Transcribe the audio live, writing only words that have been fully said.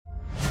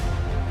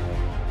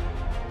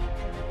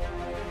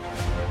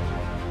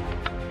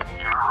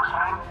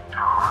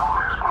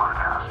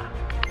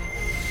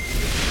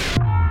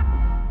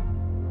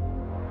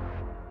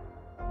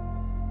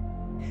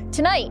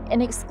Tonight,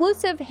 an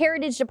exclusive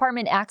Heritage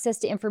Department access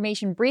to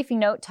information briefing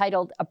note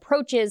titled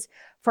Approaches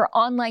for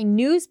Online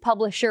News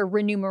Publisher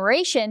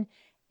Remuneration,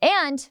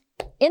 and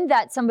in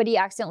that, somebody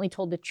accidentally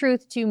told the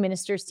truth to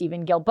Minister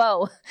Steven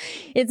Guilbeault.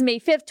 It's May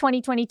 5th,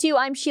 2022.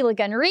 I'm Sheila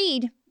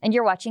Gunn-Reid, and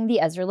you're watching The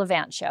Ezra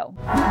Levant Show.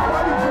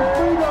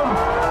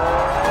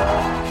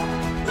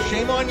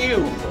 Shame on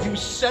you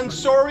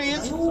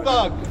censorious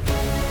thug.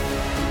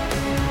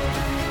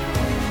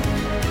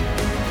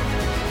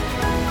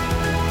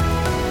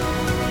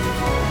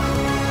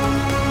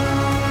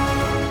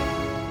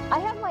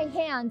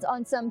 Hands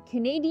on some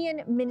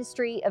Canadian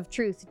Ministry of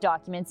Truth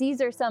documents. These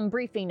are some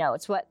briefing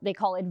notes, what they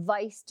call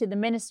advice to the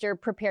minister,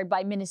 prepared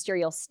by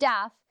ministerial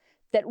staff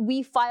that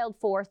we filed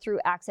for through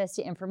access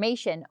to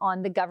information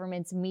on the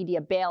government's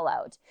media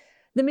bailout.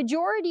 The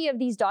majority of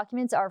these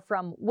documents are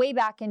from way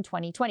back in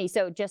 2020,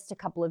 so just a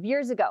couple of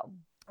years ago.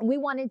 We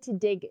wanted to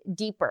dig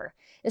deeper,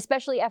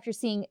 especially after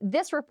seeing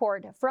this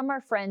report from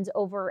our friends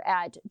over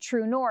at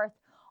True North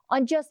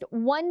on just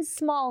one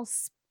small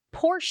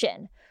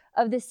portion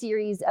of the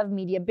series of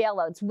media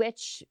bailouts,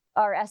 which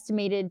are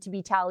estimated to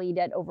be tallied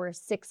at over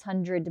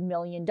 $600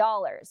 million.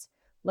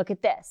 Look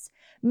at this.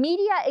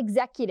 Media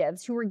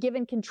executives who were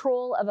given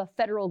control of a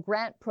federal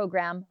grant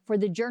program for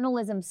the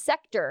journalism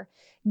sector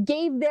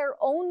gave their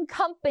own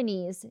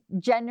companies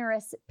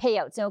generous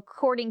payouts. Now,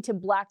 according to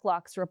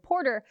Blacklock's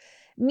reporter,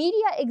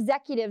 media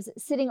executives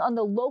sitting on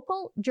the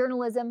Local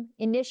Journalism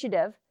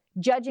Initiative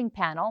judging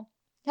panel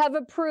have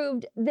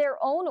approved their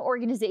own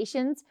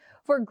organizations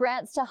for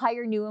grants to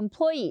hire new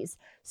employees.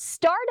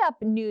 Startup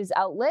news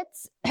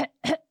outlets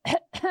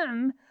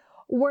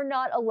were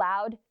not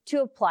allowed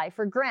to apply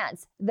for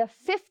grants. The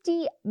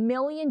 $50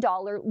 million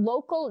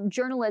Local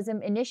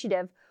Journalism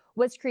Initiative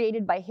was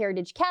created by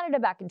Heritage Canada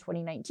back in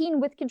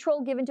 2019 with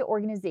control given to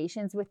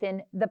organizations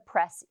within the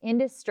press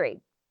industry.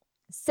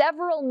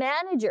 Several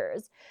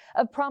managers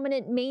of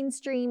prominent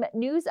mainstream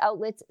news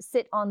outlets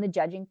sit on the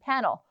judging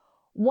panel.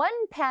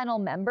 One panel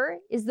member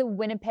is the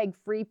Winnipeg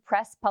Free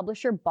Press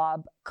publisher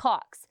Bob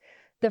Cox.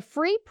 The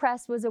Free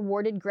Press was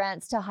awarded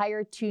grants to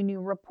hire 2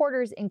 new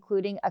reporters,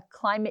 including a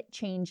climate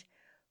change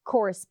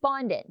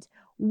correspondent.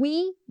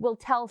 We will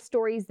tell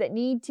stories that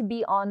need to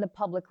be on the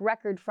public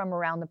record from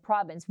around the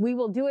province. We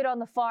will do it on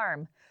the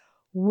farm.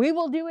 We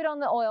will do it on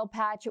the oil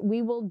patch.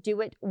 We will do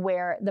it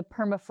where the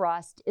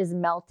permafrost is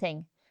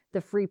melting,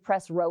 the Free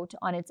Press wrote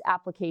on its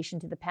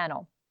application to the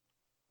panel.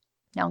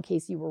 Now, in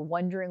case you were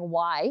wondering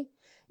why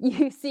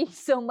you see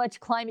so much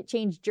climate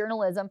change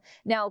journalism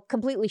now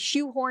completely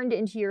shoehorned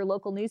into your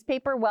local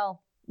newspaper,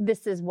 well,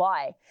 this is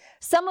why.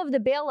 Some of the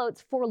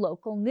bailouts for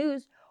local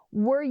news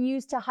were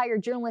used to hire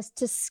journalists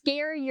to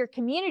scare your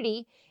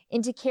community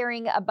into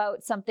caring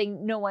about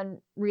something no one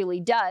really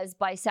does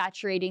by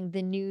saturating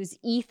the news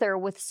ether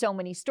with so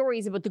many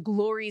stories about the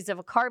glories of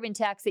a carbon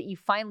tax that you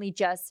finally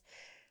just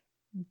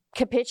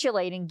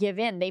capitulate and give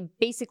in. They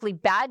basically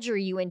badger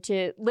you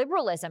into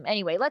liberalism.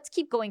 Anyway, let's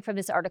keep going from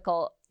this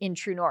article in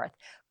True North.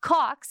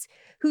 Cox,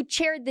 who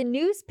chaired the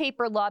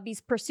newspaper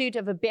lobby's pursuit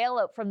of a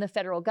bailout from the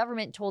federal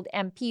government, told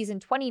MPs in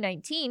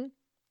 2019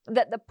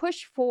 that the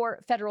push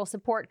for federal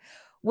support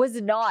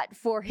was not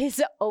for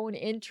his own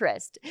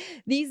interest.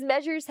 These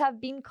measures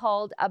have been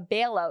called a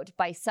bailout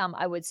by some.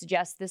 I would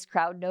suggest this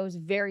crowd knows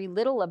very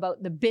little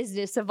about the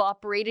business of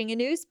operating a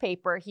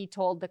newspaper, he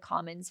told the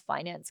Commons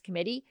Finance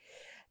Committee.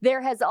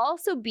 There has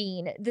also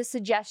been the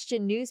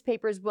suggestion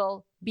newspapers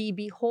will be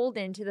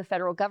beholden to the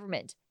federal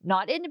government,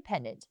 not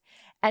independent,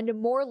 and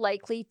more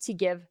likely to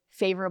give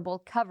favorable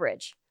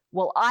coverage.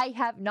 Well, I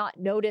have not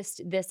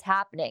noticed this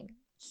happening.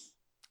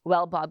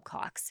 Well, Bob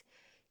Cox,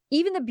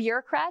 even the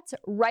bureaucrats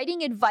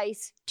writing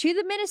advice to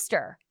the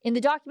minister in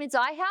the documents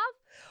I have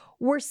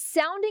were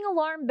sounding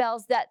alarm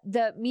bells that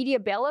the media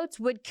bailouts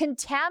would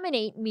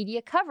contaminate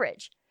media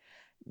coverage.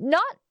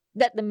 Not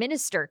that the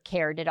minister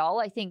cared at all.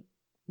 I think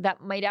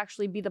that might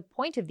actually be the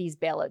point of these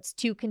bailouts,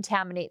 to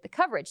contaminate the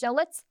coverage. Now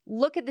let's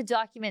look at the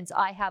documents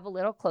I have a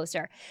little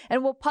closer,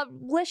 and we'll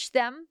publish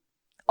them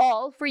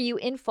all for you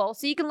in full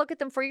so you can look at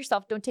them for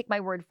yourself. Don't take my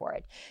word for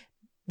it.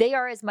 They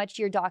are as much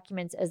your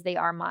documents as they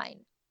are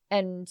mine.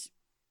 And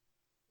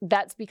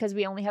that's because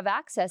we only have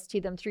access to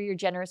them through your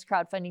generous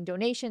crowdfunding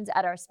donations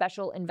at our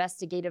special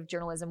investigative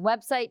journalism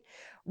website,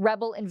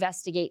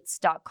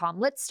 rebelinvestigates.com.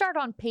 Let's start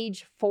on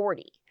page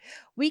 40.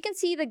 We can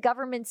see the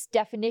government's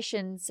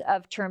definitions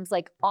of terms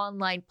like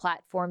online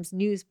platforms,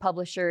 news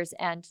publishers,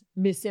 and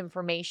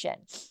misinformation.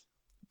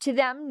 To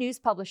them, news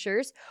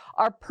publishers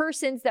are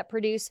persons that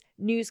produce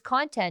news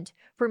content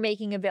for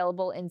making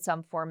available in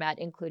some format,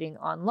 including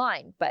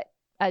online. But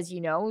as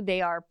you know,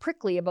 they are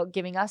prickly about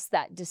giving us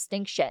that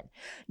distinction.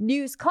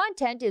 News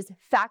content is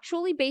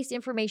factually based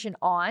information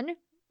on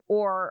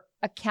or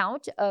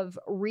account of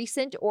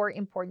recent or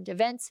important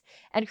events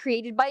and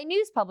created by a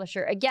news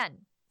publisher. Again,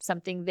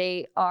 something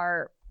they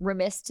are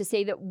remiss to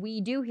say that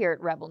we do here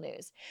at Rebel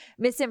News.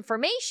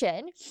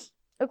 Misinformation,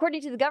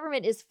 according to the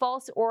government, is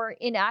false or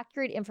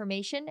inaccurate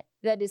information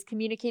that is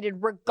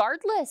communicated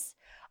regardless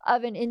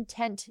of an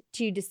intent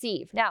to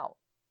deceive. Now,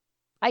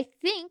 I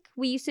think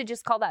we used to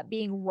just call that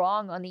being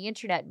wrong on the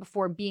internet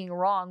before being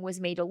wrong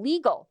was made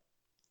illegal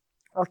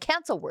or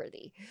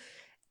cancel-worthy.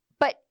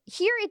 But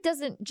here it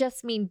doesn't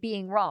just mean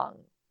being wrong.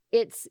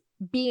 It's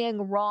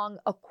being wrong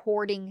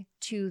according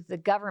to the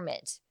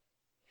government.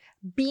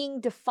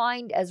 Being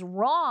defined as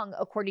wrong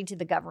according to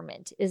the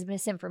government is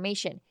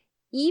misinformation.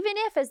 Even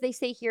if, as they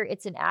say here,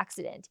 it's an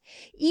accident.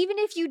 Even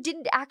if you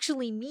didn't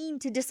actually mean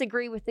to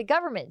disagree with the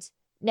government.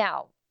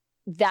 Now,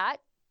 that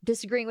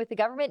disagreeing with the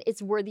government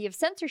is worthy of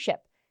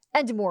censorship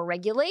and more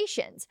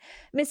regulations.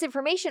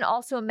 Misinformation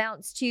also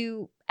amounts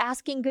to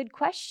asking good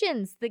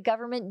questions the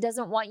government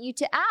doesn't want you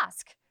to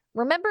ask.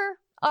 Remember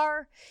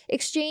our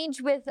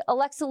exchange with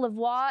Alexa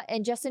Lavoie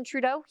and Justin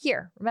Trudeau?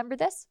 Here, remember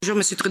this? Bonjour,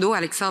 M. Trudeau,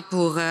 Alexa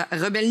pour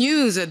Rebel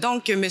News.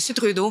 Donc, M.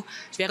 Trudeau,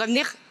 je vais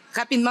revenir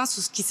rapidement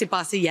sur ce qui s'est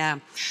passé hier.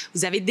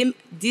 Vous avez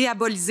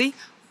diabolisé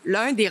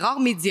l'un des rares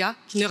médias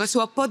qui ne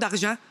reçoit pas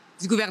d'argent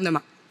du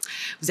gouvernement.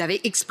 Vous avez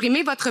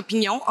exprimé votre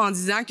opinion en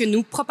disant que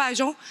nous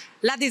propageons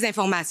la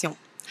désinformation.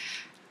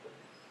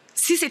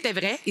 Si c'était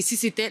vrai et si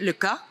c'était le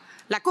cas,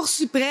 la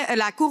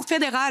Cour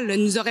fédérale ne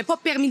nous aurait pas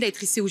permis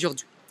d'être ici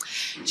aujourd'hui.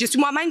 Je suis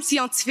moi-même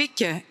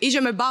scientifique et je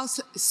me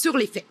base sur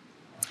les faits.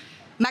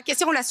 Ma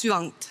question est la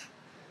suivante.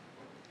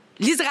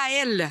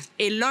 L'Israël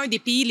est l'un des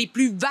pays les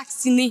plus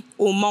vaccinés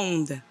au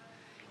monde.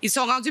 Ils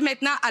sont rendus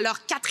maintenant à leur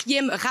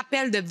 4e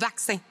rappel de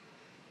vaccin.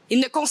 Ils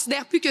ne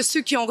considèrent plus que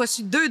ceux qui ont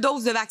reçu 2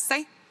 doses de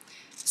vaccin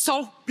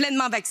sont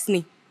pleinement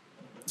vaccinés.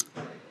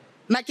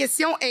 Ma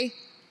question est,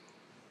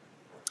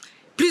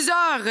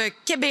 plusieurs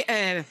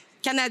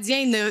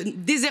Canadiens ne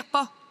désirent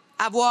pas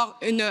avoir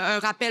un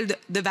rappel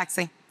de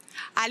vaccin.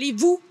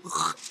 Allez-vous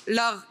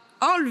leur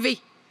enlever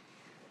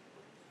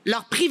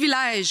leurs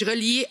privilèges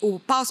reliés au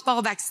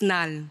passeport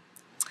vaccinal?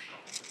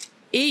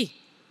 Et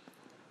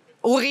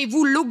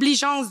aurez-vous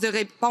l'obligeance de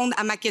répondre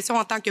à ma question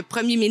en tant que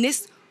premier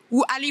ministre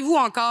ou allez-vous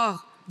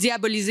encore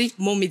diaboliser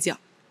mon média?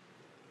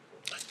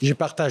 J'ai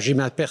partagé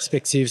ma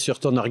perspective sur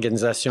ton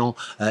organisation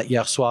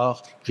hier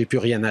soir. J'ai plus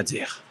rien à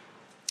dire.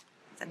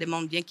 Ça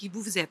démontre bien qui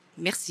vous êtes.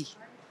 Merci.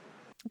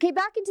 Okay,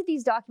 back into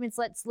these documents,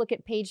 let's look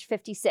at page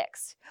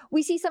 56.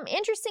 We see some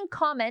interesting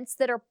comments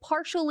that are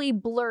partially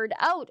blurred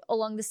out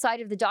along the side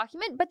of the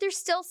document, but they're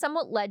still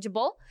somewhat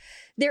legible.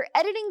 They're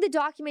editing the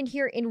document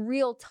here in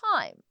real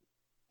time,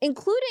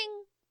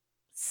 including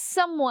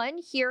someone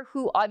here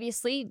who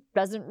obviously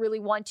doesn't really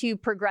want to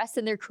progress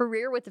in their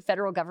career with the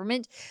federal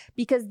government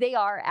because they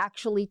are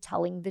actually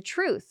telling the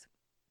truth.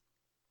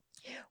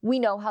 We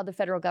know how the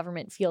federal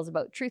government feels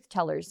about truth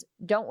tellers,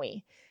 don't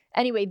we?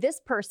 Anyway, this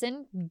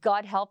person,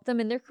 God help them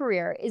in their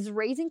career, is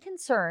raising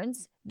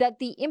concerns that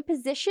the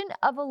imposition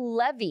of a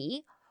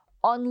levy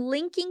on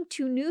linking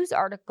to news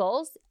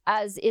articles,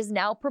 as is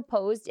now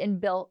proposed in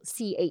Bill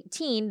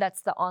C-18,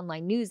 that's the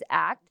Online News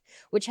Act,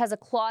 which has a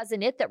clause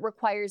in it that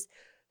requires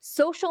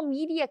social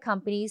media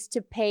companies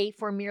to pay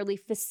for merely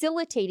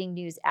facilitating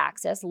news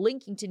access,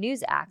 linking to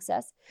news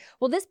access.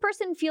 Well, this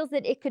person feels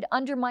that it could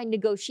undermine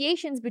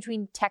negotiations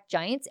between tech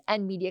giants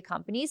and media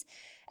companies.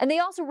 And they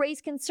also raise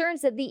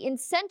concerns that the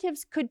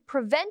incentives could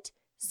prevent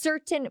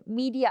certain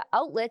media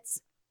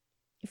outlets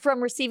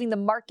from receiving the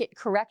market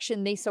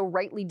correction they so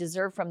rightly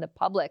deserve from the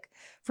public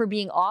for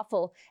being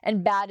awful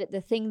and bad at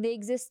the thing they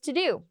exist to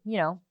do,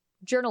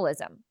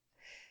 journalism.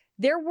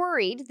 They're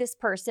worried, this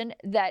person,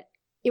 that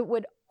it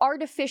would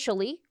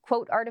artificially,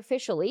 quote,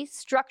 artificially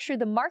structure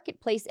the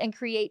marketplace and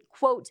create,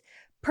 quote,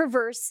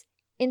 perverse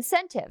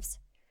incentives.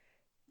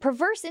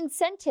 Perverse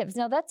incentives.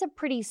 Now, that's a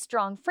pretty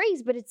strong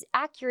phrase, but it's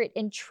accurate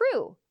and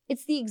true.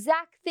 It's the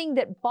exact thing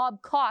that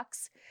Bob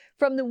Cox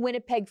from the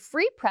Winnipeg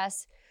Free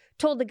Press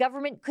told the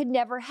government could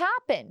never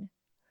happen.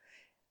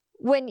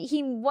 When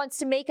he wants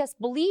to make us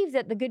believe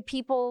that the good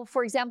people,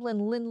 for example, in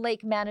Lynn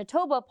Lake,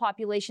 Manitoba,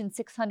 population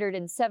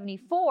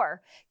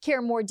 674,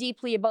 care more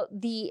deeply about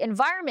the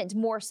environment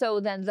more so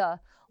than the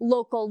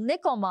local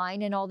nickel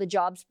mine and all the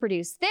jobs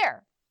produced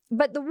there.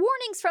 But the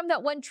warnings from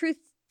that one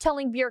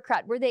truth-telling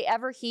bureaucrat, were they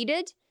ever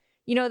heeded?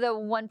 The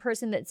one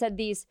person that said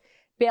these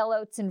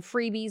bailouts and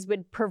freebies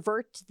would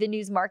pervert the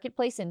news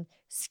marketplace and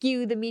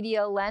skew the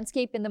media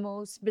landscape in the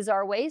most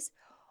bizarre ways.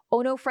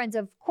 Oh, no, friends,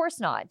 of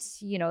course not.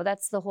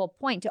 That's the whole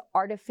point, to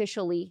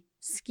artificially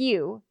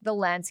skew the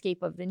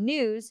landscape of the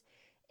news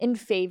in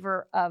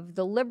favor of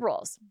the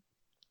Liberals.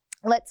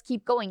 Let's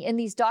keep going. In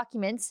these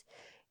documents,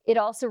 it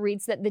also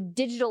reads that the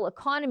digital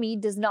economy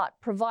does not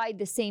provide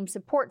the same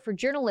support for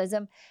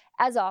journalism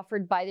as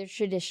offered by the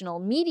traditional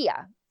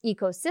media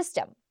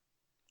ecosystem.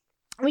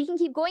 We can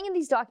keep going in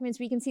these documents.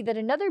 We can see that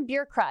another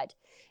bureaucrat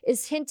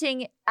is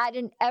hinting at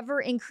an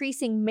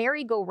ever-increasing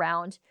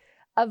merry-go-round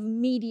of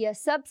media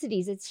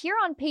subsidies. It's here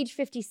on page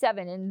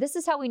 57, and this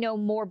is how we know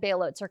more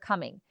bailouts are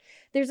coming.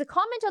 There's a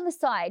comment on the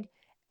side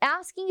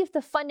asking if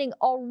the funding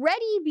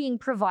already being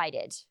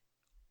provided,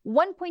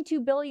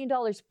 $1.2 billion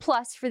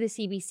plus for the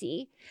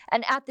CBC,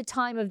 and at the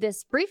time of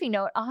this briefing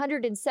note,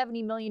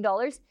 $170 million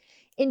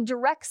in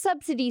direct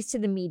subsidies to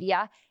the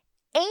media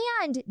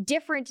and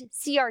different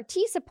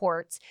CRT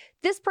supports.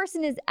 This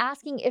person is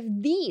asking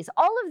if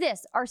all of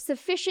this are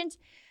sufficient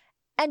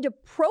and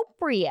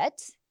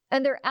appropriate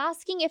And they're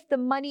asking if the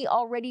money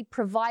already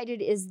provided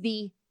is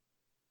the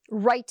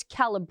right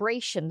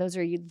calibration. Those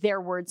are their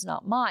words,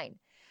 not mine.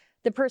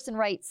 The person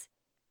writes,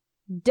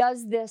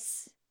 does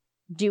this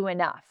do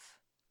enough?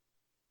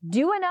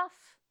 Do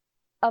enough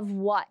of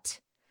what?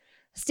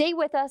 Stay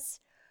with us.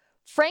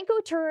 Franco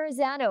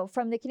Terrazzano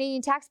from the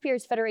Canadian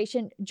Taxpayers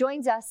Federation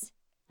joins us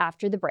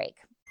after the break.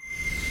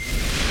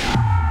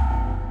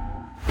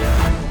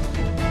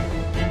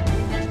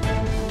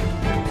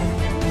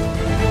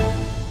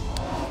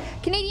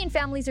 Canadian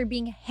families are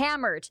being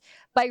hammered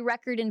by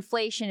record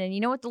inflation. And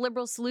you know what the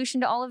Liberals' solution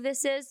to all of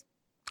this is?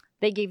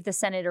 They gave the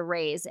Senate a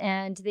raise,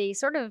 and they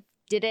sort of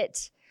did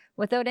it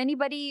without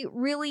anybody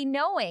really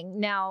knowing.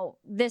 Now,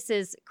 this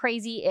is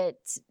crazy. It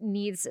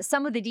needs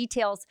some of the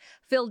details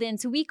filled in.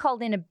 So we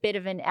called in a bit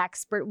of an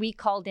expert. We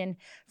called in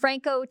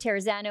Franco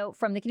Terrazzano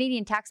from the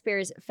Canadian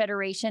Taxpayers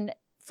Federation.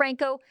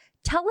 Franco,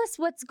 tell us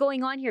what's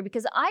going on here,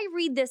 because I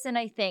read this and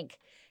I think,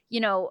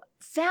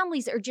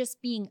 families are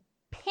just being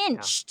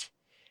pinched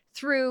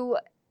through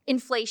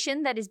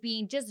inflation that is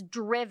being just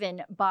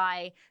driven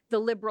by the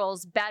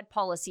Liberals' bad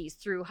policies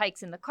through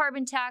hikes in the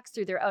carbon tax,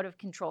 through their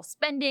out-of-control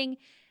spending.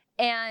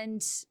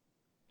 And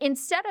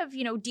instead of,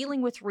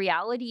 dealing with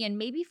reality and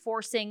maybe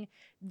forcing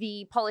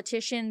the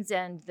politicians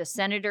and the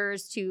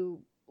senators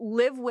to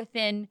live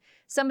within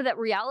some of that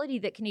reality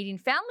that Canadian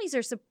families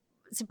are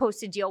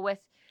supposed to deal with,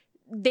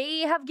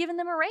 they have given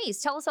them a raise.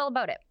 Tell us all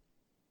about it.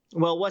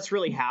 Well, what's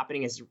really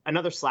happening is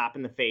another slap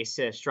in the face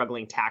to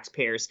struggling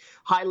taxpayers.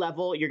 High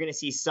level, you're going to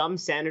see some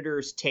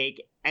senators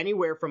take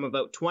anywhere from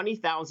about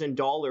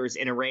 $20,000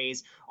 in a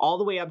raise all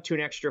the way up to an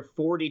extra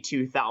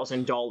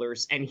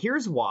 $42,000. And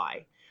here's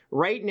why.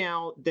 Right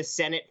now, the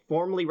Senate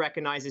formally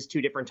recognizes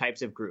two different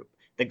types of group,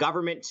 the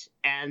government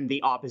and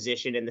the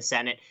opposition in the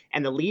Senate.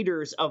 And the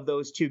leaders of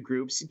those two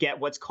groups get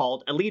what's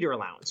called a leader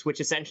allowance, which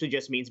essentially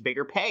just means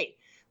bigger pay.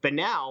 But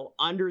now,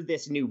 under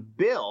this new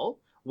bill,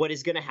 what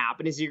is going to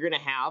happen is you're going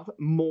to have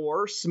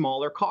more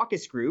smaller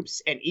caucus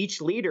groups, and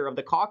each leader of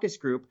the caucus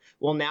group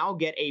will now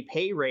get a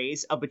pay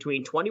raise of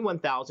between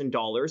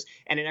 $21,000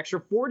 and an extra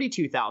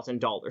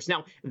 $42,000.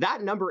 Now,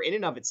 that number in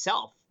and of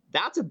itself,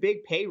 that's a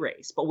big pay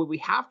raise. But what we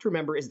have to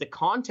remember is the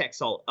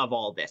context of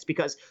all this,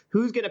 because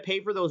who's going to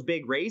pay for those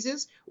big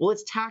raises? Well,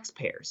 it's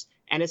taxpayers.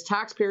 And it's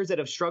taxpayers that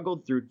have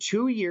struggled through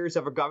 2 years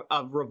of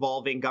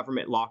revolving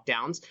government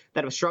lockdowns,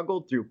 that have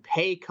struggled through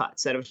pay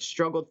cuts, that have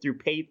struggled through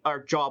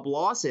job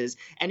losses,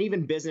 and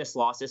even business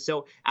losses.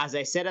 So as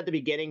I said at the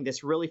beginning,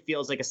 this really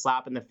feels like a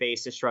slap in the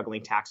face to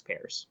struggling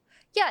taxpayers.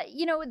 Yeah,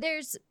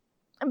 there's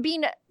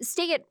been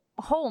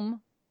stay-at-home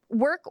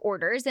work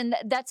orders, and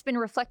that's been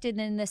reflected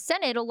in the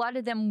Senate. A lot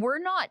of them were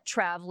not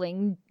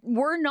traveling,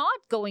 were not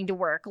going to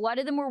work. A lot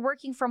of them were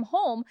working from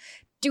home,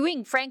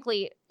 doing,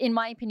 frankly, in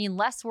my opinion,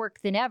 less work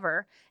than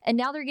ever. And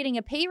now they're getting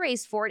a pay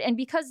raise for it. And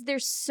because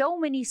there's so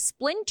many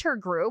splinter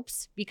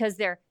groups, because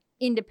they're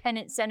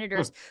independent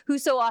senators who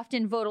so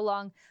often vote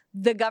along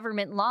the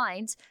government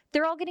lines,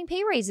 they're all getting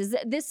pay raises.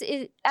 This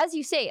is, as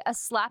you say, a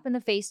slap in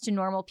the face to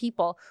normal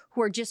people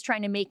who are just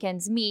trying to make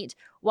ends meet,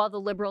 while the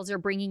Liberals are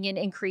bringing in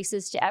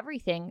increases to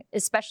everything,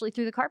 especially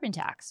through the carbon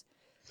tax.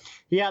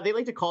 Yeah, they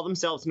like to call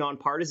themselves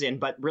nonpartisan,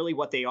 but really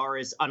what they are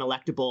is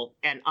unelectable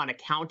and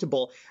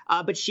unaccountable.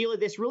 But Sheila,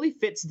 this really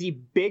fits the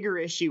bigger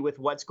issue with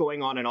what's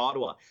going on in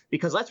Ottawa,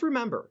 because let's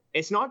remember,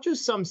 it's not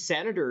just some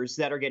senators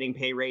that are getting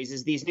pay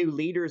raises, these new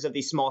leaders of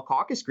these small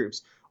caucus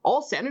groups.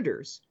 All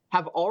senators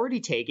have already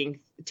taken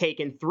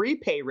 3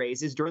 pay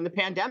raises during the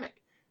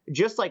pandemic,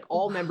 just like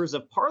all members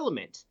of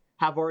parliament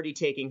have already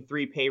taken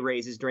 3 pay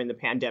raises during the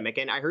pandemic.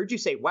 And I heard you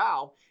say,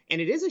 wow,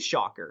 and it is a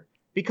shocker,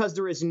 because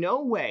there is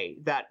no way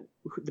that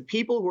the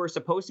people who are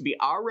supposed to be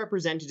our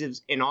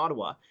representatives in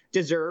Ottawa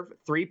deserve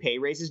 3 pay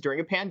raises during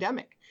a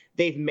pandemic.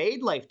 They've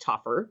made life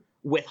tougher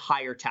with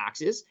higher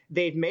taxes.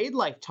 They've made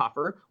life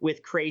tougher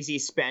with crazy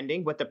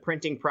spending, with the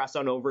printing press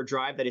on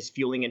overdrive that is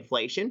fueling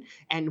inflation.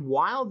 And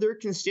while their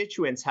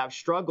constituents have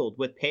struggled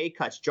with pay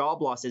cuts,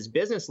 job losses,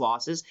 business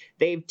losses,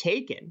 they've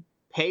taken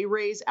pay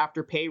raise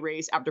after pay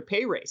raise after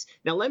pay raise.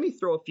 Now, let me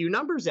throw a few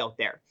numbers out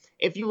there.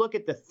 If you look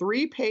at the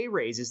 3 pay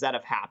raises that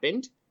have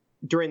happened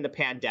during the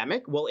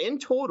pandemic, well, in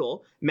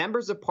total,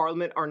 members of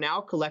parliament are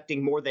now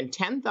collecting more than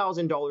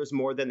 $10,000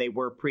 more than they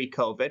were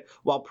pre-COVID,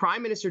 while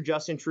Prime Minister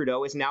Justin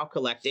Trudeau is now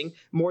collecting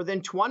more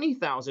than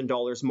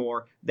 $20,000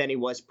 more than he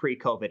was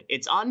pre-COVID.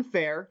 It's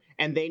unfair,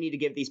 and they need to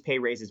give these pay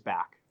raises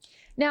back.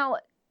 Now,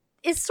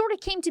 it sort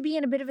of came to be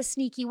in a bit of a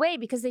sneaky way,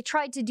 because they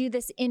tried to do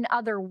this in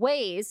other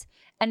ways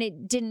and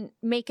it didn't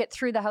make it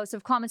through the House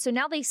of Commons. So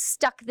now they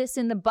stuck this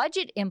in the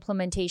budget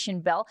implementation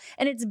bill,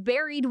 and it's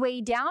buried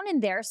way down in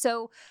there.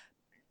 So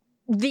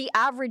the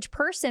average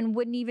person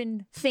wouldn't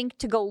even think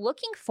to go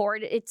looking for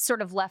it. It's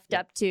sort of left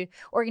up to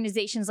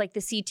organizations like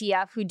the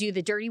CTF, who do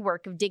the dirty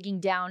work of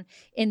digging down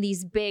in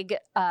these big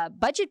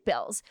budget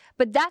bills.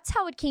 But that's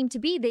how it came to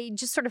be. They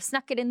just sort of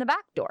snuck it in the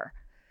back door.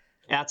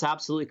 That's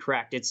absolutely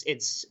correct.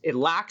 It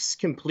lacks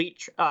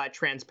complete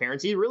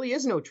transparency. There really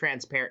is no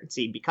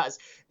transparency, because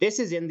this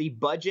is in the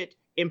budget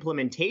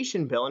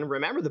implementation bill. And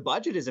remember, the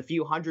budget is a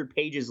few hundred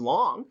pages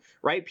long,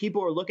 right?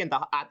 People are looking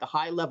at the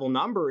high level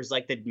numbers,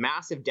 like the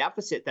massive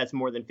deficit that's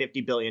more than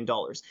 $50 billion,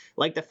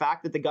 like the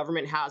fact that the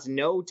government has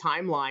no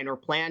timeline or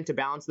plan to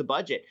balance the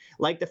budget,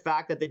 like the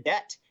fact that the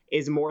debt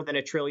is more than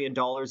 $1 trillion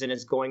and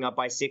is going up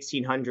by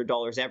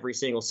 $1,600 every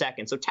single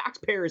second. So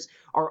taxpayers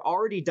are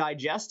already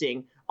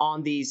digesting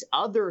on these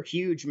other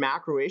huge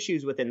macro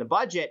issues within the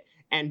budget,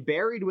 and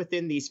buried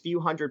within these few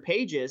hundred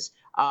pages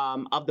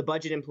of the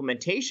budget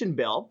implementation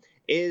bill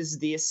is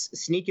this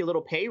sneaky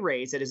little pay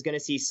raise that is going to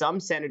see some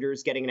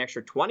senators getting an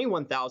extra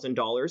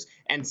 $21,000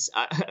 and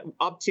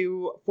up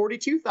to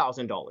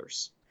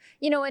 $42,000.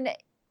 You know, and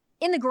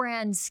in the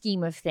grand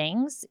scheme of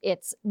things,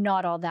 it's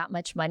not all that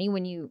much money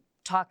when you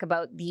talk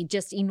about the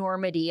just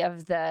enormity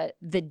of the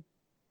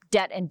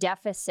debt and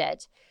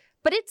deficit.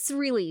 But it's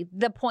really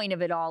the point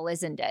of it all,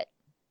 isn't it?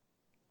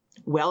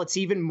 Well, it's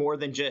even more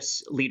than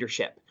just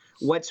leadership.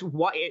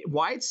 Why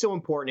it's so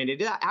important,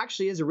 and it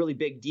actually is a really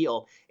big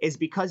deal, is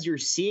because you're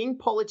seeing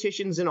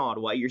politicians in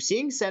Ottawa, you're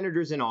seeing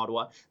senators in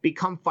Ottawa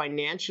become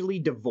financially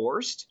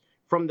divorced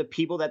from the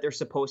people that they're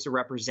supposed to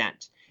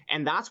represent.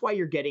 And that's why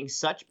you're getting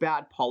such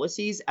bad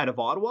policies out of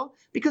Ottawa,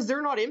 because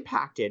they're not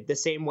impacted the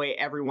same way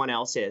everyone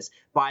else is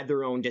by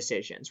their own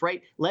decisions,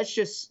 right? Let's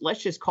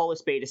just call a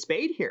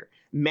spade here.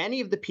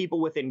 Many of the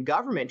people within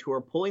government who are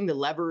pulling the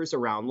levers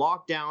around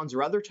lockdowns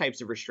or other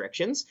types of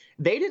restrictions,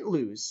 they didn't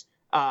lose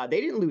a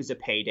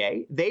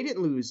payday. They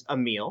didn't lose a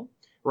meal,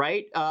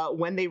 right?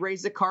 When they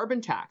raise the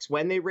carbon tax,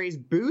 when they raise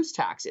booze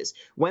taxes,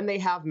 when they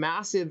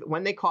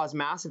cause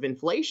massive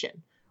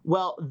inflation.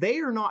 Well, they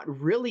are not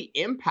really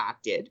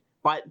impacted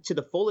to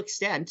the full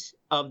extent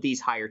of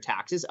these higher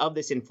taxes, of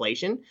this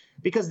inflation,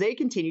 because they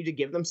continue to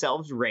give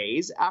themselves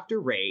raise after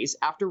raise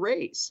after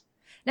raise.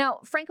 Now,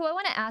 Franco, I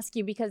want to ask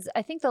you, because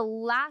I think the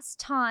last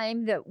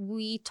time that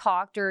we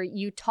talked, or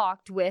you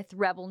talked with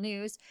Rebel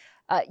News,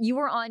 you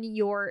were on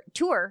your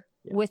tour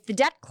with the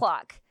debt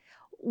clock.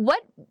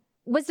 What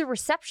was the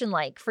reception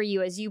like for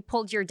you as you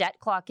pulled your debt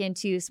clock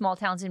into small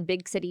towns and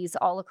big cities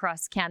all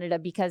across Canada?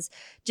 Because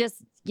just,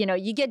 you know,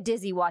 you get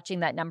dizzy watching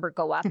that number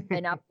go up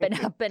and up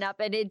and up and up.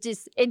 And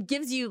it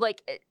gives you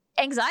like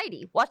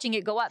anxiety watching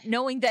it go up,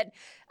 knowing that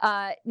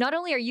not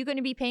only are you going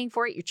to be paying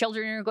for it, your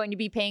children are going to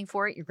be paying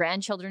for it, your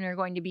grandchildren are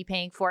going to be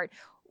paying for it.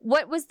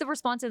 What was the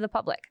response of the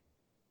public?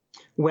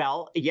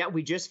 Well, yeah,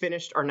 we just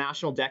finished our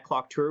national debt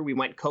clock tour. We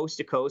went coast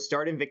to coast,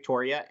 started in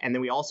Victoria, and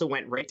then we also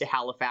went right to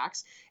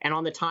Halifax. And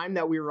on the time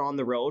that we were on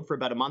the road for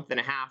about a month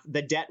and a half,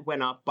 the debt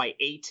went up by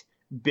 $8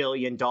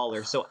 billion.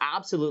 So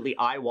absolutely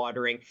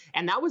eye-watering.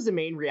 And that was the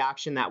main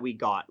reaction that we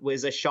got,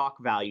 was a shock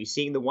value,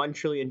 seeing the $1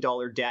 trillion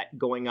debt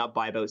going up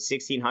by about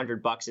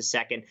 $1,600 a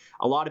second.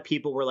 A lot of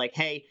people were like,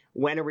 hey,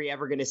 when are we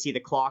ever going to see the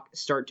clock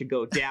start to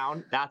go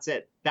down? That's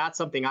it. That's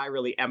something I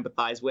really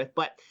empathize with.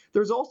 But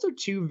there's also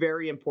two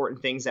very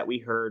important things that we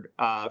heard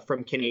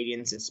from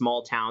Canadians in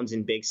small towns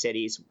and big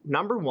cities.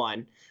 Number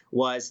one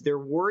was they're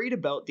worried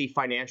about the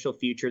financial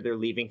future they're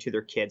leaving to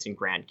their kids and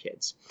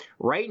grandkids.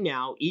 Right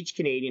now, each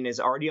Canadian is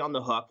already on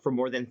the hook for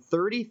more than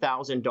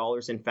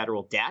 $30,000 in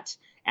federal debt.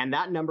 And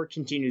that number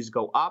continues to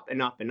go up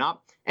and up and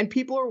up. And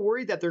people are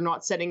worried that they're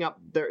not setting up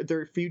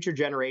their future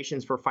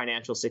generations for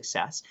financial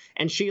success.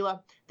 And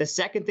Sheila, the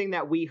second thing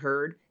that we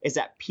heard is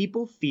that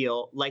people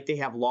feel like they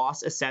have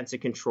lost a sense of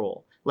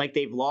control, like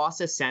they've lost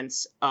a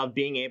sense of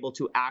being able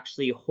to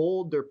actually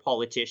hold their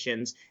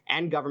politicians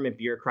and government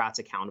bureaucrats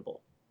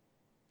accountable.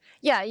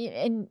 Yeah.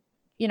 And,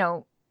 you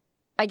know,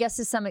 I guess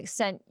to some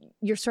extent,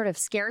 you're sort of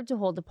scared to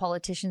hold the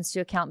politicians to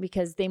account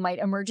because they might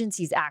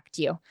Emergencies Act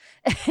you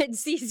and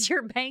seize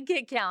your bank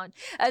account,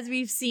 as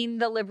we've seen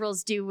the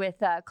Liberals do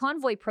with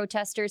convoy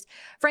protesters.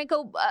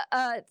 Franco,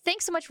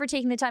 thanks so much for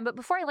taking the time. But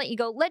before I let you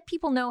go, let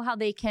people know how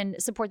they can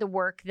support the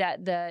work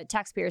that the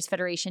Taxpayers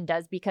Federation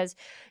does, because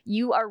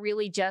you are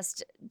really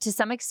just, to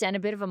some extent, a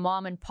bit of a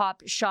mom and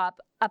pop shop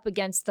up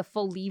against the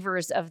full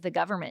levers of the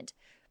government.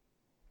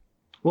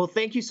 Well,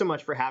 thank you so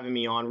much for having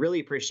me on. Really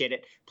appreciate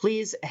it.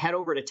 Please head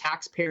over to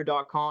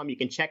taxpayer.com. You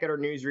can check out our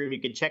newsroom. You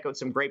can check out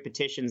some great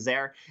petitions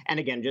there. And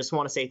again, just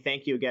want to say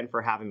thank you again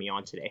for having me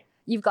on today.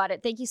 You've got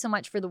it. Thank you so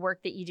much for the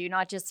work that you do,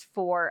 not just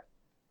for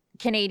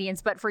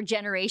Canadians, but for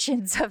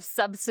generations of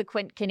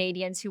subsequent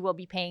Canadians who will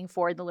be paying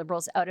for the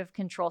Liberals'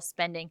 out-of-control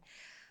spending.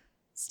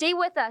 Stay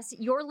with us.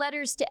 Your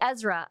letters to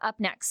Ezra up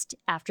next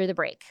after the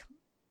break.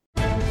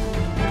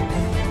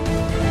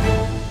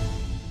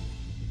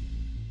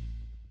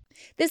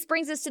 This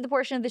brings us to the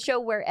portion of the show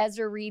where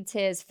Ezra reads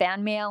his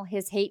fan mail,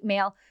 his hate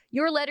mail,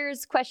 your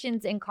letters,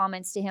 questions, and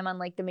comments to him.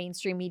 Unlike the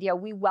mainstream media,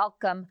 we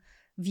welcome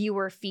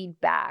viewer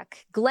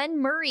feedback.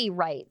 Glenn Murray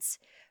writes,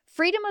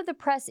 freedom of the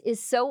press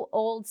is so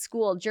old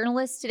school.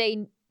 Journalists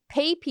today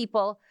pay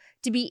people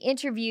to be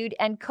interviewed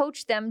and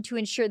coach them to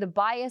ensure the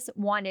bias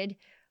wanted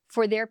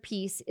for their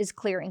piece is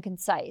clear and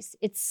concise.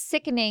 It's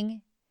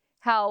sickening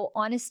how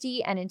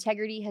honesty and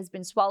integrity has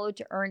been swallowed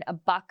to earn a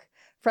buck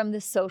from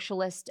the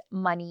socialist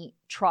money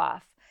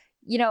trough.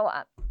 You know,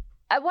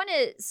 I want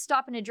to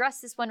stop and address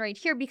this one right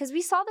here because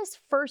we saw this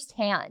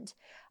firsthand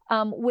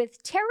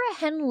with Tara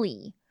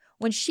Henley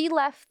when she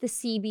left the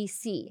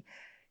CBC.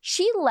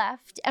 She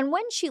left, and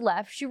when she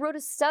left, she wrote a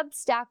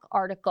Substack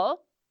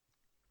article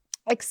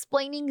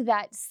explaining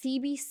that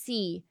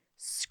CBC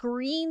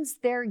screens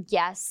their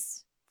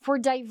guests for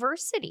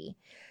diversity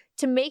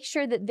to make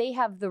sure that they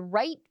have the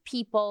right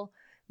people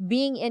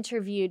being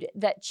interviewed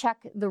that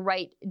check the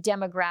right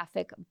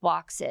demographic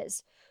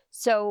boxes.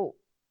 So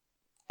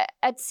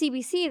at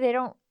CBC, they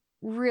don't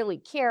really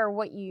care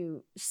what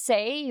you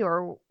say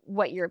or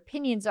what your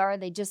opinions are.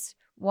 They just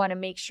want to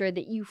make sure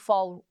that you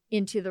fall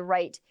into the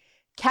right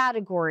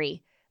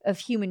category of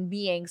human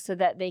beings so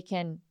that they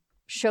can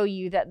show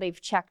you that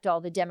they've checked all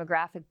the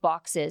demographic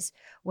boxes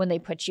when they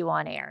put you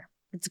on air.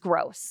 It's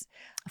gross.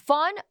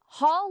 Fawn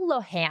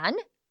Holohan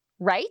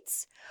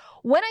writes,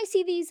 when I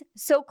see these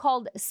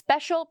so-called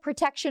Special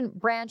Protection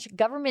Branch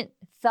government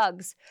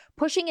thugs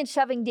pushing and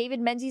shoving David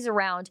Menzies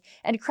around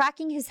and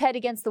cracking his head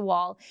against the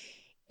wall,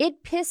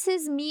 it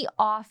pisses me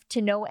off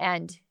to no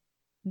end.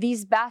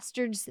 These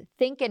bastards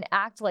think and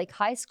act like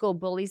high school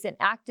bullies and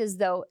act as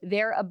though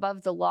they're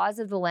above the laws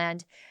of the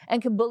land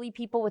and can bully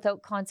people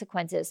without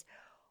consequences,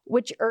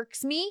 which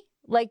irks me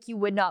like you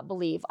would not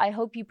believe. I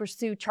hope you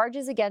pursue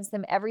charges against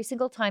them every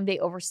single time they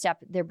overstep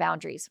their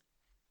boundaries.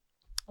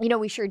 You know,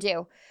 we sure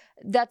do.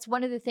 That's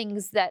one of the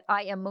things that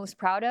I am most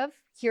proud of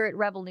here at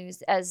Rebel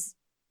News, as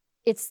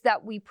it's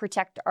that we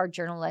protect our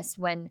journalists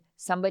when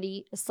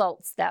somebody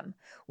assaults them.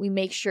 We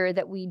make sure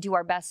that we do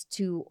our best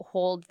to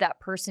hold that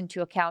person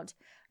to account,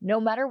 no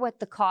matter what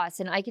the cost.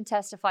 And I can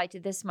testify to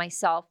this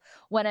myself.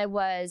 When I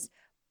was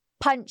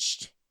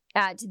punched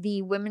at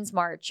the Women's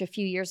March a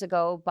few years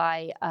ago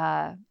by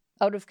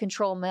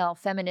out-of-control male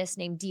feminist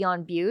named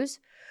Dion Buse,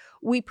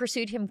 we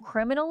pursued him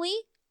criminally,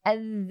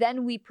 and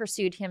then we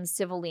pursued him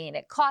civilly. And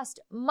it cost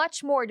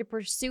much more to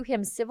pursue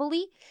him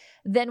civilly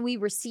than we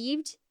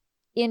received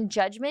in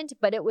judgment,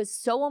 but it was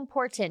so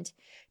important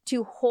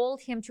to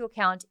hold him to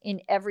account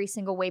in every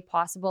single way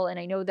possible. And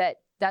I know that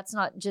that's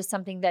not just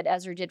something that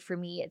Ezra did for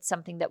me, it's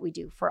something that we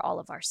do for all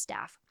of our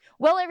staff.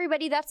 Well,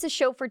 everybody, that's the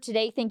show for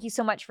today. Thank you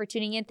so much for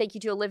tuning in. Thank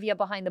you to Olivia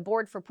behind the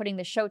board for putting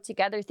the show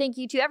together. Thank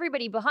you to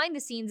everybody behind the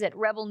scenes at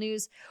Rebel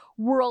News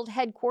World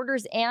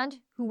Headquarters and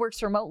who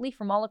works remotely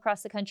from all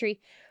across the country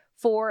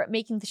for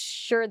making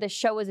sure the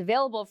show is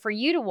available for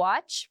you to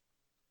watch.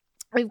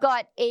 We've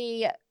got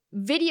a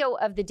video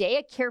of the day,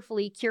 a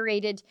carefully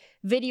curated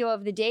video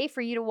of the day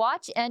for you to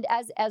watch. And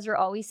as Ezra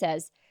always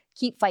says,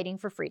 keep fighting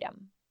for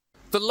freedom.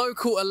 The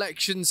local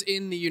elections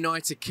in the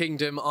United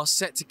Kingdom are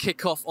set to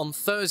kick off on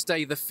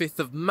Thursday, the 5th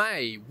of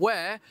May,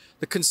 where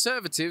the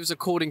Conservatives,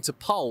 according to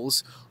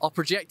polls, are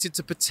projected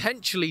to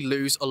potentially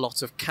lose a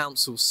lot of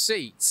council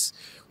seats,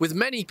 with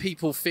many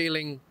people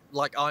feeling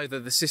like either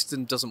the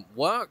system doesn't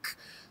work,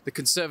 the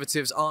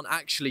Conservatives aren't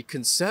actually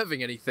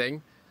conserving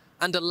anything,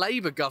 and a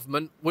Labour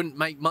government wouldn't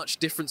make much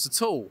difference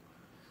at all.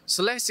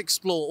 So let's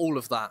explore all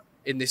of that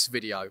in this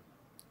video.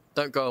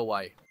 Don't go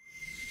away.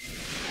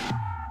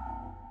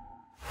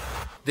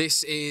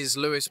 This is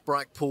Lewis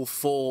Brackpool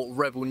for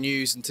Rebel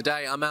News, and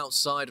today I'm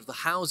outside of the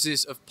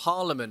Houses of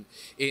Parliament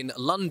in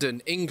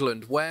London,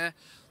 England, where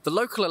the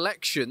local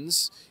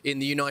elections in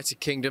the United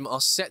Kingdom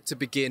are set to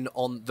begin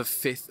on the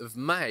 5th of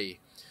May.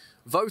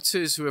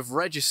 Voters who have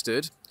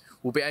registered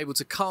will be able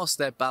to cast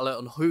their ballot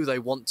on who they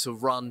want to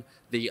run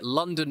the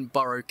London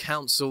Borough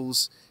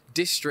Councils,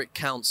 District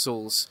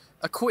Councils.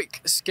 A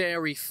quick,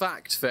 scary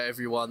fact for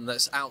everyone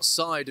that's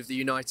outside of the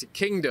United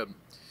Kingdom.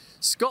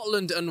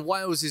 Scotland and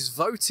Wales's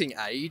voting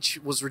age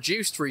was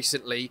reduced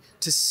recently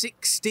to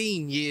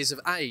 16 years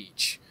of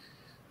age.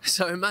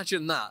 So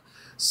imagine that.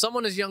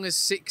 Someone as young as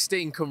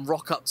 16 can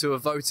rock up to a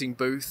voting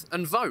booth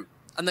and vote.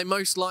 And they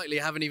most likely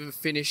haven't even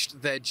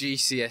finished their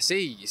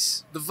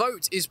GCSEs. The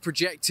vote is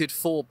projected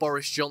for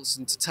Boris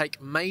Johnson to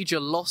take major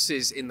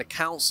losses in the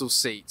council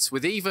seats,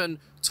 with even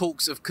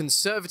talks of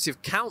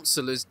Conservative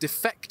councillors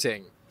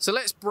defecting. So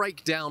let's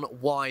break down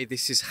why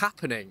this is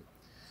happening.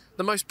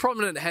 The most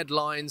prominent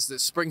headlines that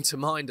spring to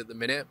mind at the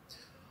minute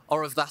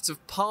are of that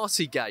of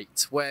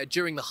Partygate, where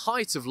during the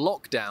height of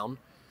lockdown,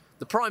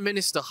 the Prime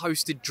Minister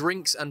hosted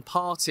drinks and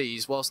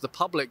parties whilst the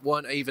public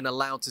weren't even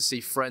allowed to see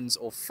friends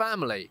or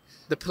family.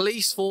 The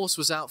police force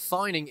was out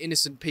fining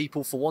innocent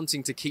people for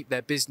wanting to keep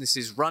their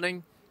businesses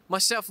running.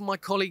 Myself and my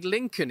colleague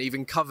Lincoln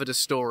even covered a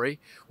story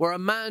where a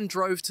man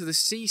drove to the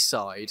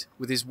seaside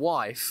with his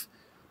wife,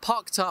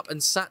 parked up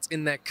and sat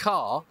in their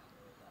car,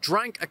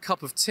 drank a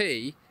cup of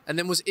tea, and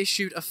then was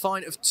issued a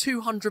fine of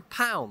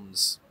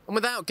 £200. And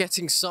without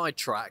getting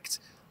sidetracked,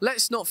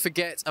 let's not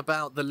forget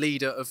about the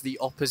leader of the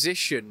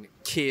opposition,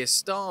 Keir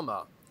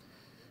Starmer,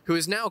 who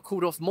has now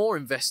called off more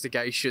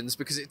investigations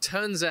because it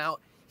turns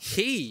out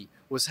he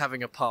was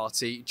having a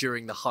party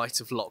during the height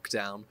of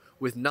lockdown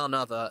with none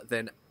other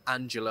than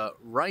Angela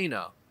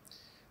Rayner.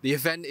 The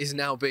event is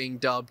now being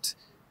dubbed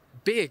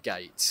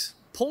Beergate.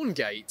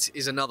 Porngate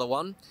is another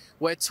one,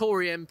 where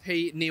Tory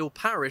MP Neil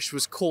Parish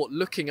was caught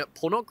looking at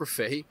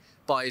pornography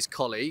by his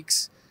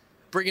colleagues,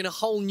 bringing a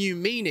whole new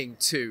meaning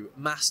to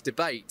mass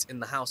debate in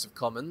the House of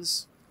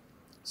Commons.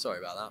 Sorry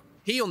about that.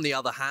 He, on the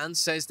other hand,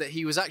 says that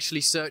he was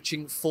actually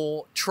searching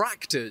for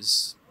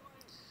tractors.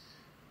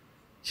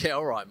 Yeah,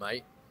 all right,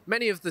 mate.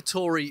 Many of the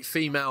Tory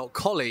female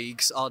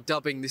colleagues are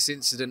dubbing this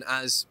incident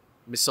as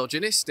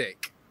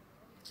misogynistic.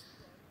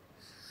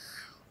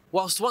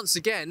 Whilst once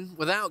again,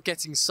 without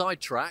getting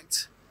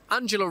sidetracked,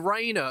 Angela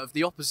Rayner of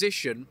the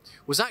opposition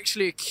was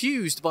actually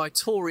accused by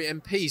Tory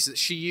MPs that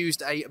she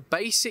used a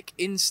Basic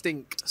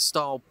Instinct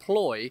style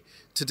ploy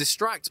to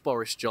distract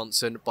Boris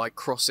Johnson by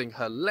crossing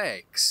her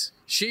legs.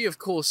 She of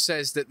course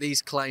says that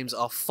these claims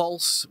are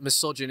false,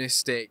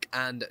 misogynistic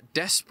and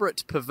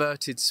desperate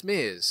perverted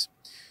smears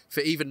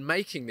for even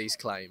making these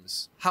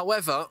claims.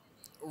 However,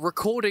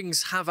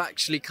 recordings have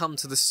actually come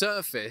to the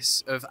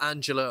surface of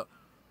Angela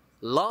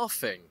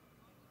laughing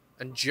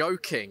and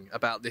joking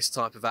about this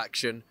type of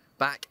action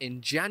back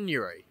in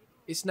January.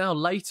 It's now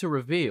later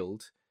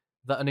revealed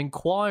that an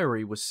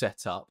inquiry was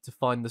set up to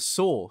find the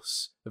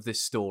source of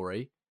this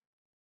story,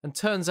 and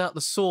turns out the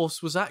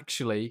source was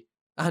actually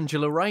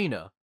Angela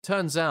Rayner.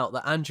 Turns out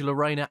that Angela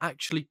Rayner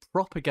actually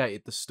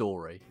propagated the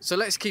story. So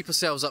let's keep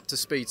ourselves up to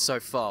speed so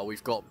far.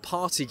 We've got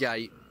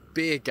Partygate,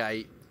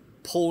 Beergate,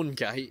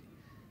 Porngate,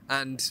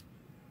 and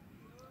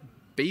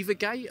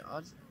Beavergate?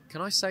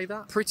 Can I say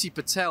that? Priti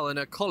Patel and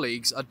her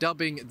colleagues are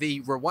dubbing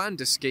the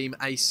Rwanda scheme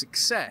a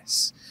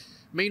success.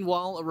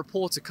 Meanwhile, a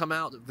report had come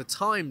out of the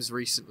Times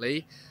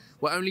recently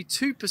where only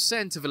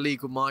 2% of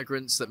illegal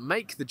migrants that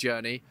make the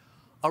journey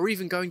are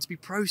even going to be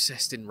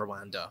processed in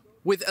Rwanda.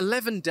 With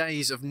 11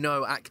 days of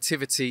no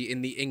activity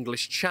in the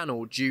English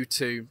Channel due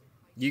to,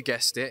 you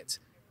guessed it,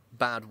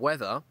 bad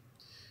weather,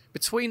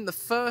 between the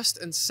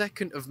 1st and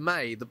 2nd of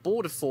May, the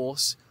Border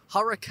Force,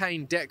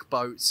 hurricane deck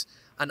boats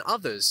and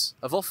others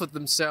have offered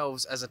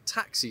themselves as a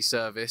taxi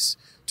service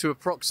to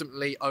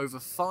approximately over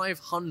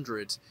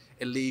 500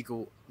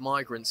 illegal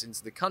migrants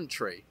into the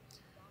country.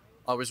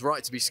 I was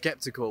right to be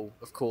sceptical,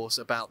 of course,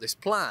 about this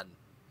plan.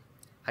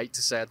 Hate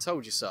to say I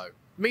told you so.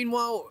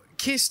 Meanwhile,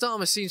 Keir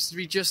Starmer seems to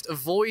be just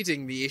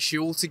avoiding the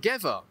issue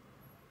altogether.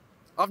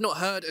 I've not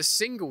heard a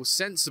single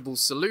sensible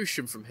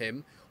solution from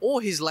him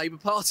or his Labour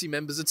Party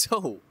members at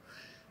all.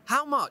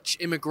 How much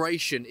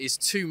immigration is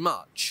too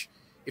much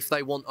if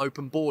they want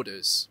open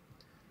borders?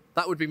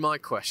 That would be my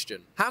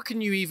question. How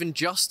can you even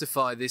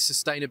justify the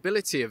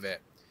sustainability of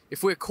it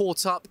if we're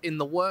caught up in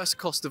the worst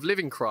cost of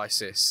living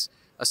crisis,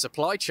 a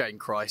supply chain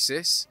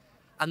crisis,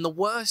 and the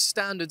worst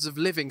standards of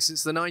living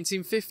since the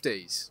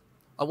 1950s?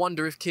 I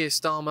wonder if Keir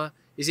Starmer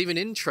is even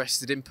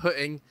interested in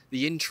putting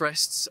the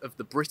interests of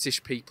the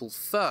British people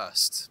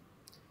first.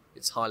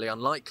 It's highly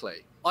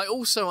unlikely. I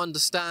also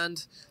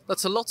understand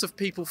that a lot of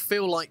people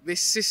feel like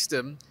this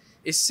system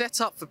is set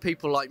up for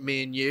people like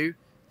me and you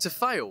to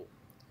fail,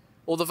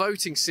 or the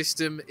voting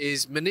system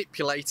is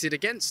manipulated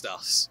against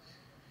us.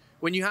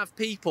 When you have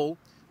people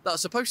that are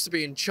supposed to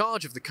be in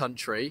charge of the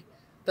country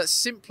that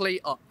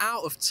simply are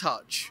out of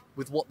touch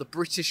with what the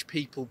British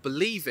people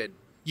believe in.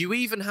 You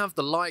even have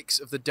the likes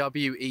of the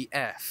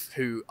WEF,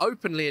 who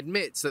openly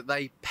admits that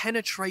they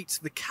penetrate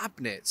the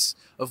cabinets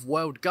of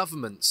world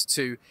governments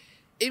to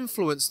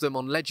influence them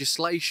on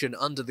legislation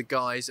under the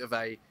guise of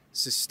a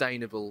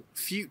sustainable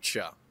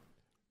future.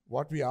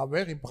 What we are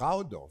very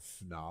proud of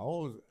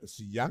now,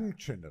 the young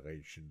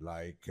generation,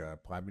 like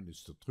Prime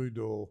Minister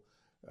Trudeau,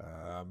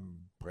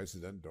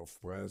 President of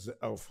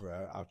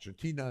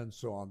Argentina and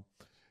so on,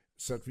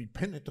 that we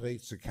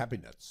penetrate the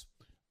cabinets.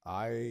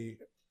 I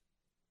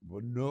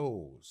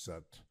know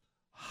that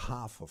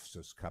half of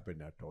this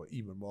cabinet, or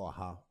even more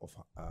half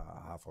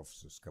of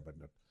this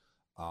cabinet,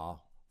 are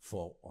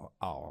for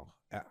our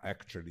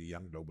actually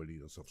young global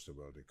leaders of the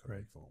World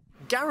Economic Forum.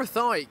 Gareth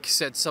Icke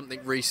said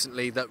something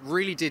recently that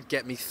really did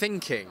get me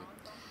thinking.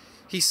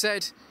 He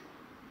said,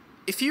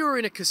 if you were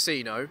in a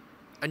casino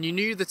and you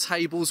knew the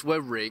tables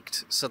were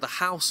rigged so the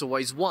house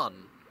always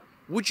won,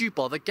 would you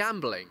bother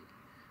gambling?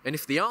 And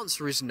if the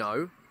answer is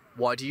no,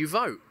 why do you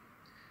vote?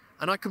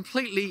 And I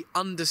completely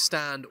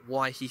understand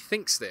why he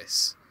thinks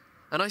this,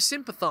 and I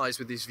sympathise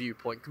with his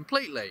viewpoint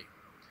completely.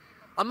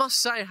 I must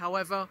say,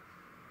 however,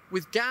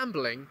 with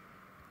gambling,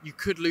 you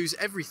could lose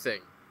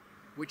everything,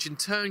 which in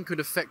turn could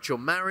affect your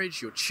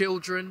marriage, your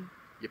children,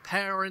 your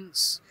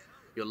parents,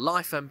 your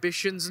life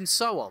ambitions, and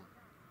so on.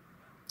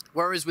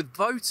 Whereas with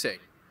voting,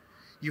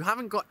 you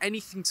haven't got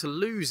anything to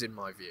lose, in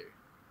my view.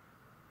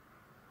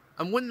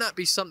 And wouldn't that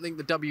be something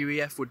the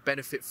WEF would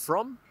benefit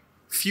from?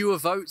 Fewer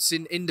votes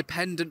in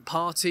independent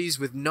parties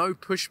with no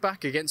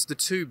pushback against the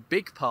two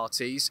big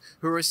parties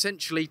who are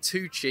essentially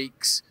two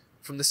cheeks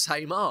from the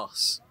same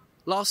arse.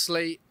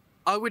 Lastly,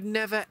 I would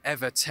never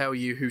ever tell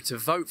you who to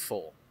vote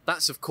for.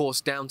 That's of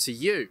course down to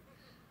you,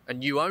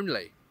 and you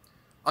only.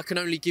 I can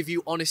only give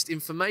you honest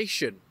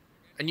information,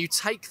 and you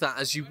take that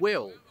as you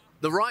will.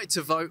 The right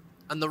to vote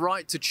and the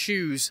right to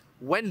choose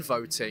when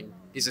voting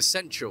is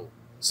essential.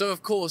 So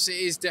of course it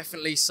is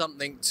definitely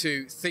something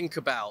to think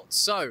about.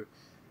 So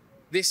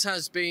this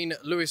has been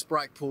Lewis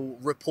Brackpool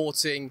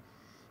reporting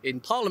in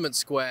Parliament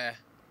Square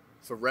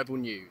for Rebel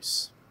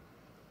News.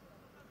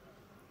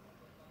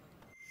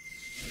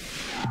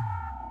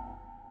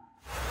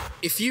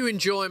 If you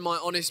enjoy my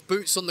honest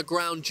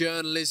boots-on-the-ground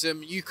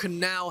journalism, you can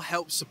now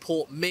help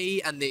support me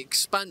and the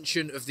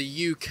expansion of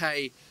the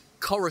UK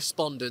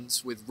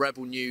correspondence with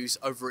Rebel News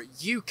over at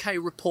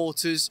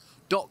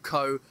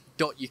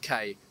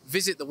ukreporters.co.uk.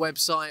 Visit the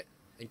website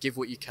and give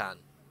what you can.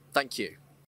 Thank you.